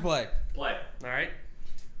want to pass or play? Play. All right.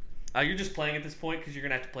 You're just playing at this point because you're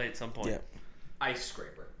going to have to play at some point. Yeah. Ice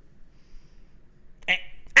scraper.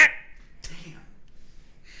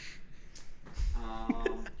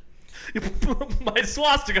 My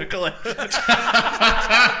swastika collection.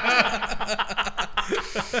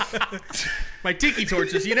 My tiki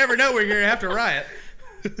torches. You never know where you're going to have to riot.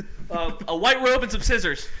 A white robe and some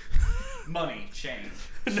scissors. Money. Change.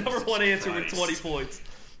 Number 1 answer with 20 points.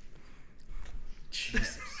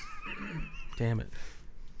 Jesus. Damn it.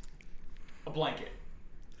 A blanket.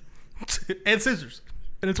 And scissors.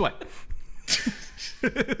 And it's white.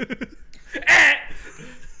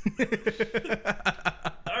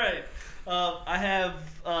 All right. I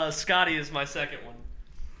have Scotty as my second one.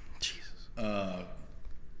 Jesus.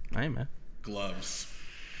 Hey, man. Gloves.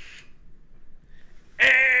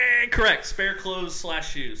 Correct. Spare clothes /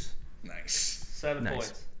 shoes. Nice. 7 Nice.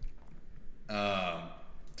 points.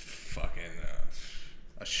 Fucking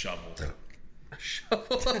a shovel.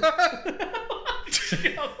 Shovel.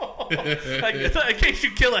 In case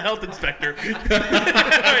you kill a health inspector. All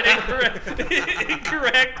right,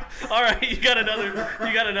 incorrect. All right, you got another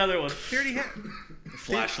one. You already had.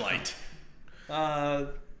 Flashlight. No.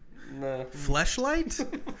 Fleshlight?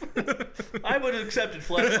 I would have accepted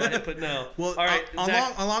flashlight, but no. Well, all right,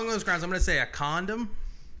 Zach, along those grounds, I'm going to say a condom.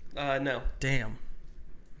 no. Damn.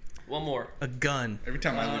 one more. A gun. Every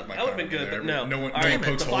time I leave my that car would have been good, but no. No one All right,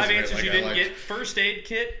 pokes the holes 5 in it answers like you I didn't like. get: first aid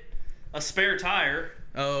kit, a spare tire,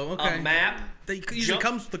 Oh, okay. a map, That usually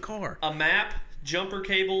comes with the car. a map, jumper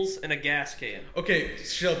cables, and a gas can. Okay,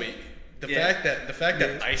 Shelby. The Yeah. fact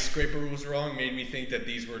that ice scraper was wrong made me think that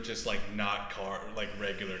these were just like not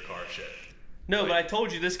regular car shit. No, but I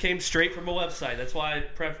told you this came straight from a website. That's why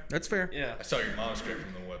I That's fair. Yeah. I saw your mom straight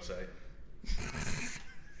from the website.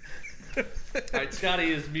 All right,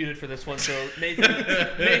 Scotty is muted for this one, so Nathan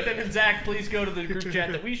and Zach, please go to the group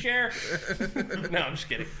chat that we share. No, I'm just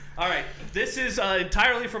kidding. All right, this is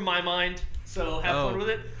entirely from my mind, so have fun with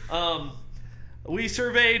it. We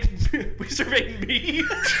surveyed me.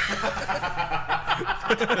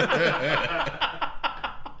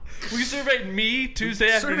 We surveyed me Tuesday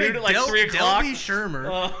afternoon at like 3 o'clock. Delby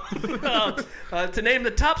Shermer. To name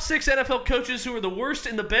the top 6 NFL coaches who are the worst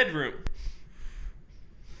in the bedroom.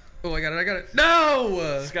 Oh, I got it.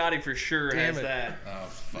 No! Scotty for sure has it. that. Oh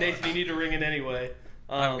fuck. Nathan, you need to ring it anyway.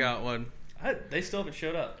 I've got one. They still haven't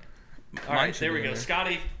showed up. All Mine right, should there be we in go. there.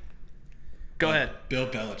 Scotty, go ahead. Bill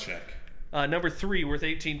Belichick. Number 3 worth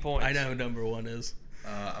 18 points. I know who number 1 is.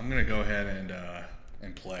 I'm gonna go ahead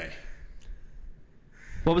and play.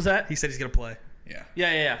 What was that? He said he's going to play. Yeah.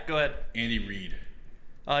 Yeah. Go ahead. Andy Reid.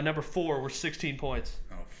 Number 4 worth 16 points.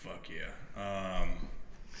 Oh fuck yeah.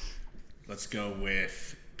 Let's go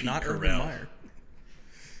with Pete Not Carroll. Urban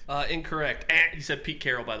Meyer. Incorrect. He said Pete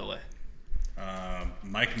Carroll, by the way.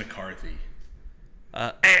 Mike McCarthy.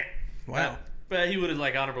 Wow. But he would have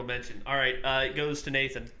like honorable mention. All right, it goes to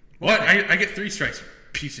Nathan. What? I get 3 strikes.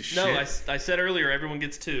 Piece of shit. No, I said earlier everyone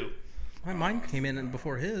gets 2. Mine came in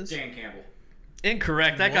before his. Dan Campbell.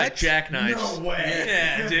 Incorrect. That got What? jackknifed. No way.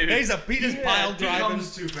 Yeah, dude. He just pile He driving.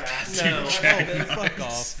 comes too fast. No. Fuck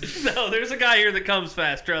off. No, there's a guy here that comes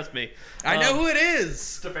fast. Trust me. I know who it is.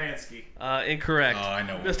 Stefanski. Incorrect. Oh, I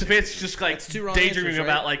know No, what Stefanski's just like That's 2 wrong daydreaming answers, right?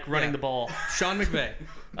 about like running Yeah. the ball. Sean McVay.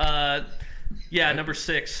 Number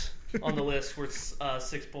 6 on the list worth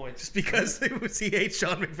 6 points. Just because he hates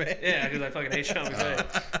Sean McVay. Yeah, because I fucking hate Sean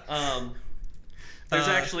McVay. There's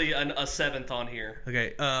actually a 7th on here.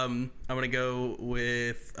 Okay, I'm going to go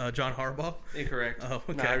with John Harbaugh. Incorrect. Oh,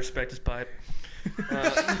 okay. No, I respect his pipe.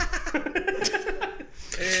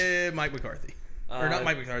 Mike McCarthy. Or not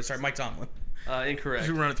Mike McCarthy, sorry, Mike Tomlin. Incorrect.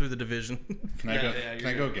 Who's run it through the division. Can I Yeah, go? yeah, Can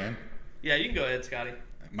I go again? Yeah, you can go ahead, Scotty.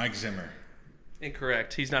 Mike Zimmer.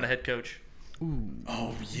 Incorrect. He's not a head coach.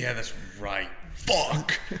 Oh yeah, that's right.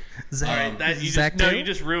 Fuck. Zach, Zach Taylor? You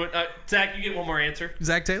just ruined. Zach, you get one more answer.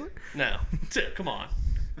 Zach Taylor? No. Come on.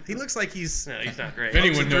 He looks like he's... No, he's not great. If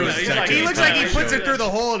anyone knows, he's Zach like- He Taylor, looks like he Yeah, puts sure. it through the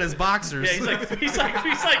hole in his boxers. Yeah, he's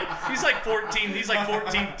like 14. He's like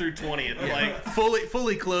 14th through 20th. Like,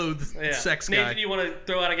 fully clothed yeah. sex guy. Nathan, you want to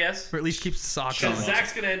throw out a guess? Or at least keeps the socks Sure. on.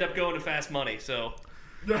 Zach's gonna end up going to Fast Money. So,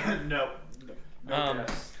 No Um,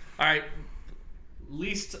 guess. all right.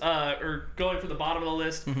 Least or going for the bottom of the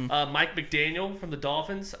list, Mike McDaniel from the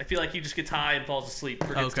Dolphins. I feel like he just gets high and falls asleep.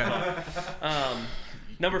 Okay.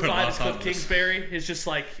 Number Put him 5 on is top Cliff of this. Kingsbury. It's just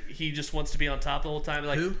like he just wants to be on top the whole time.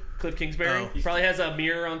 Like Who? Cliff Kingsbury. Oh. He probably has a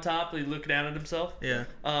mirror on top. He look down at himself. Yeah.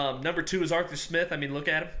 Number 2 is Arthur Smith. I mean, look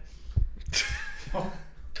at him.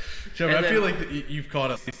 Joe, And I then- feel like you've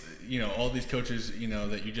caught up. All these coaches,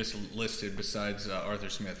 that you just listed besides Arthur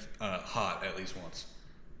Smith, hot at least once.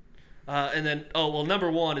 And then,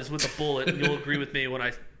 number 1 is with a bullet. You'll agree with me when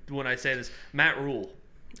I say this. Matt Rule.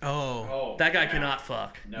 Oh. That guy cannot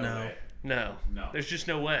fuck. No No. way. No. No. There's just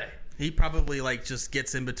no way. He probably just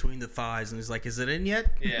gets in between the thighs and he's like, is it in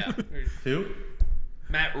yet? Yeah. Who?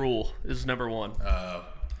 Matt Rule is number 1.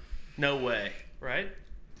 No way. Right?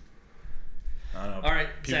 I don't know. All right,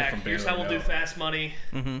 People Zach, from here's Baylor how we'll know. do Fast Money.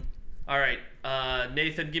 Mm-hmm. All right,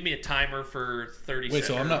 Nathan, give me a timer for 30 Wait, seconds.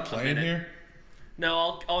 so I'm not playing here?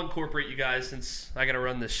 No, I'll incorporate you guys since I got to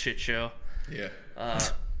run this shit show. Yeah.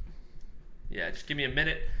 Yeah, just give me a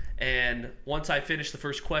minute, and once I finish the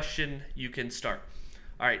first question, you can start.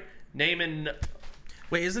 All right,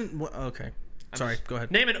 Wait, isn't... Okay. Sorry, go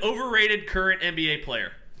ahead. Name an overrated current NBA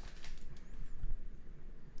player.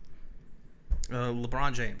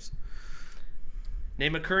 LeBron James.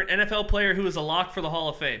 Name a current NFL player who is a lock for the Hall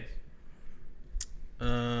of Fame.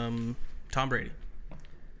 Tom Brady.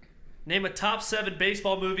 Name a top 7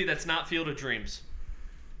 baseball movie that's not Field of Dreams.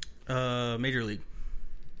 Major League.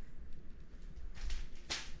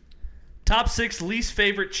 Top 6 least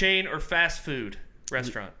favorite chain or fast food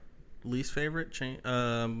restaurant. Least favorite chain?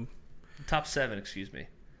 Top 7, excuse me.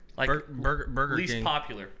 Like Burger least King.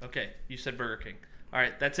 popular. Okay, you said Burger King. All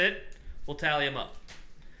right, that's it. We'll tally them up.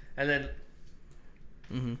 And then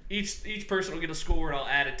Mm-hmm. Each person will get a score, and I'll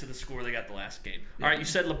add it to the score they got the last game. All right, you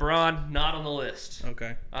said LeBron, not on the list.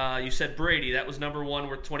 Okay. You said Brady, that was number 1,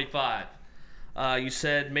 worth 25. You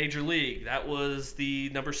said Major League, that was the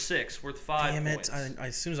number 6, worth 5 Damn points. it!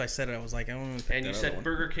 As soon as I said it, I was like, I don't want to pick And you that said other one.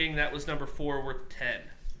 Burger King, that was number 4, worth 10.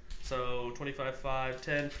 So 25, 5,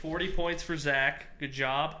 10, 40 points for Zach. Good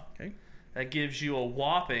job. Okay. That gives you a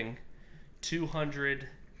whopping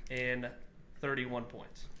 231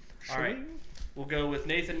 points. All right. We'll go with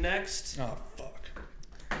Nathan next. Oh, fuck.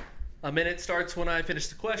 A minute starts when I finish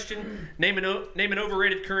the question. Name an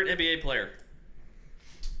overrated current NBA player.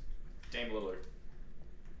 Dame Lillard.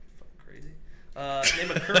 Fucking crazy.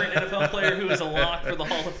 Name a current NFL player who is a lock for the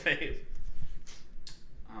Hall of Fame.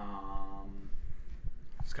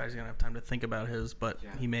 This guy's gonna have time to think about his, but Yeah,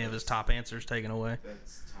 he may have his top answers taken away.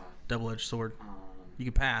 That's tough. Double-edged sword. You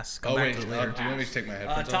can pass. Come Oh, back wait. to Do it you later. want me to take my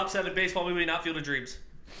headphones Top off? 7 baseball movie, not Field of Dreams.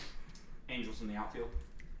 Angels in the outfield.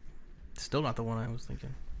 Still not the one I was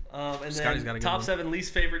thinking. And Scotty's got a then good top one. 7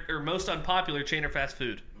 least favorite or most unpopular chain or fast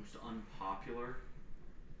food. Most unpopular.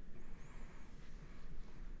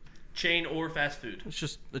 Chain or fast food. It's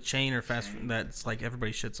just a chain or fast food that's like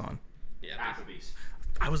everybody shits on. Yeah. Applebee's.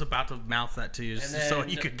 I was about to mouth that to you just And so then-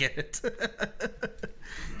 you could get it.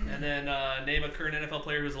 And then name a current NFL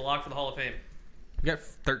player who's a lock for the Hall of Fame. You got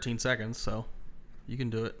 13 seconds, so you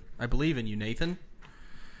can do it. I believe in you, Nathan.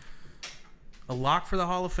 A lock for the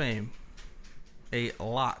Hall of Fame. A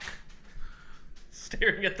lock.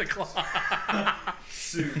 Staring at the clock.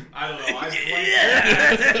 Soup. I don't know.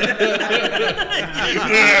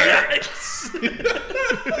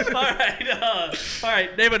 All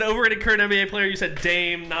right. Name an overrated current NBA player. You said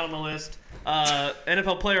Dame, not on the list.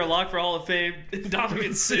 NFL player lock for Hall of Fame.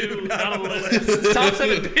 Dominican Sue, not on the list.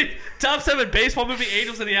 Top 7 baseball movie.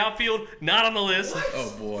 Angels in the Outfield, not on the list.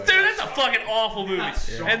 Oh, boy. Dude, that's a fucking awful movie.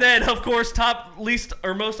 And then, of course, top least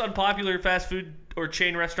or most unpopular fast food or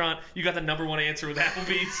chain restaurant. You got the number 1 answer with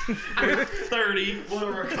Applebee's. 30. What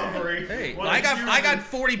a recovery. Hey, I got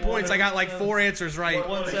 40 points. I got like 4 answers right.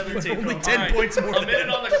 117. Only 10 points more. A minute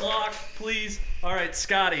on the clock, please. All right,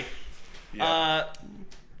 Scotty. Yeah.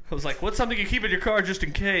 I was like, what's something you keep in your car just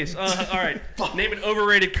in case? All right. Name an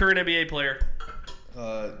overrated current NBA player.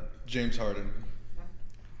 James Harden.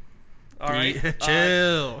 All right.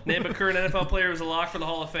 Chill. Name a current NFL player who's a lock for the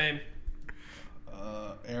Hall of Fame.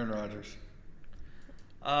 Aaron Rodgers.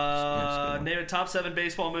 Name a top 7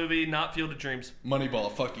 baseball movie, not Field of Dreams.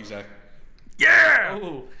 Moneyball. Fuck you, Zach. Yeah!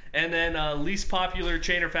 Ooh. And then least popular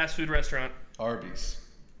chain or fast food restaurant. Arby's.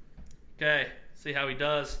 Okay. See how he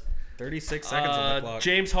does. 36 seconds on the clock.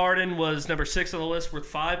 James Harden was number 6 on the list with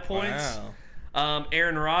 5 points. Wow.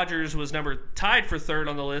 Aaron Rodgers was tied for 3rd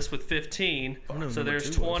on the list with 15. So there's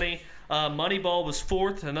 20. Moneyball was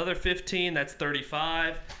 4th, another 15. That's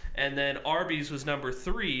 35. And then Arby's was number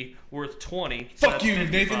 3, worth 20. So Fuck that's you,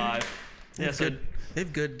 55. They Yeah, have so good, they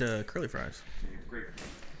have good curly fries. Great.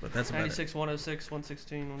 But that's about it. 96, 106,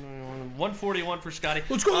 116, 141 for Scotty.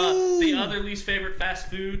 Let's go! The other least favorite fast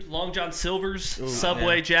food, Long John Silver's,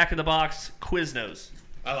 Subway, Jack in the Box, Quiznos.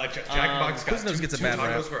 I like Jack in the Box. Quiznos gets a bad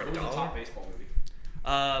rap. for What was the top baseball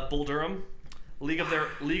movie? Bull Durham, League of Their Own,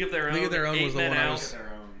 League of Their Own 8 was the Men one I Out. was- Their own.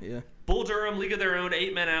 Yeah. Bull Durham, League of Their Own,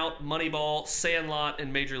 8 Men Out, Moneyball, Sandlot,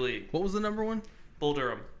 and Major League. What was the number one? Bull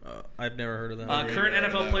Durham. I've never heard of that. Current heard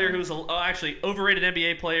of NFL that player one. who's actually overrated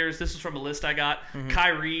NBA players. This is from a list I got.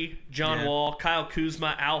 Kyrie, John Yeah. Wall, Kyle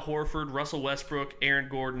Kuzma, Al Horford, Russell Westbrook, Aaron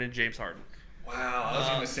Gordon, and James Harden. Wow, I was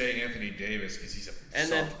going to say Anthony Davis because he's a And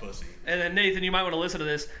soft pussy. And then Nathan, you might want to listen to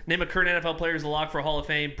this. Name a current NFL player who's a lock for Hall of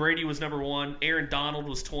Fame. Brady was number 1. Aaron Donald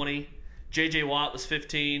was 20. J.J. Watt was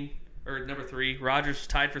 15. Or number 3. Rodgers was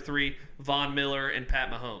tied for 3. Von Miller and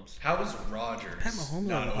Pat Mahomes. How was Rodgers? Pat Mahomes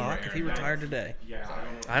not on over hawk if he Aaron retired Rodgers? today. Yeah,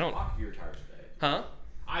 I don't- Walk if he retires today. Huh?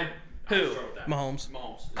 I Who? struggled with that. Mahomes.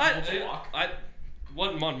 Mahomes. Is Mahomes a lock? I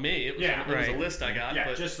wasn't on me. It was, Yeah, it was a right. list I got. Yeah,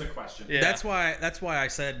 but, just the question. yeah. That's why I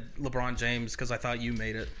said LeBron James because I thought you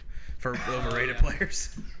made it for overrated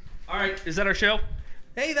players. All right, is that our show?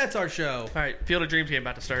 Hey, that's our show. All right, Field of Dreams game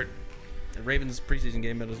about to start. The Ravens preseason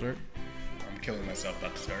game about to start. I'm killing myself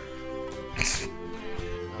about to start.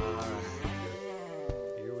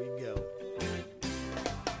 Here we go.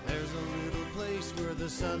 There's a little place where the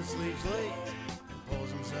sun sleeps late and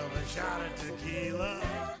pulls himself a shot of tequila.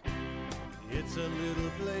 It's a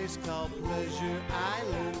little place called Pleasure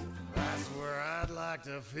Island. That's where I'd like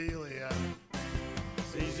to feel ya.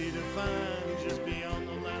 It's easy to find just beyond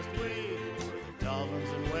the last wave, where the dolphins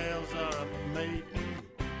and whales are up mating.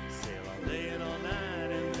 Sail all day and all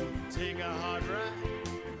night and then take a hard ride.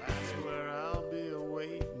 That's where I'll be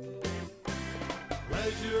awaiting.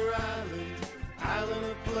 Pleasure Island, island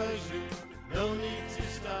of pleasure. No need to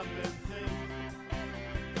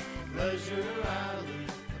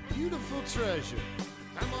national treasure.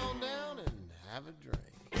 Come on down and have a drink.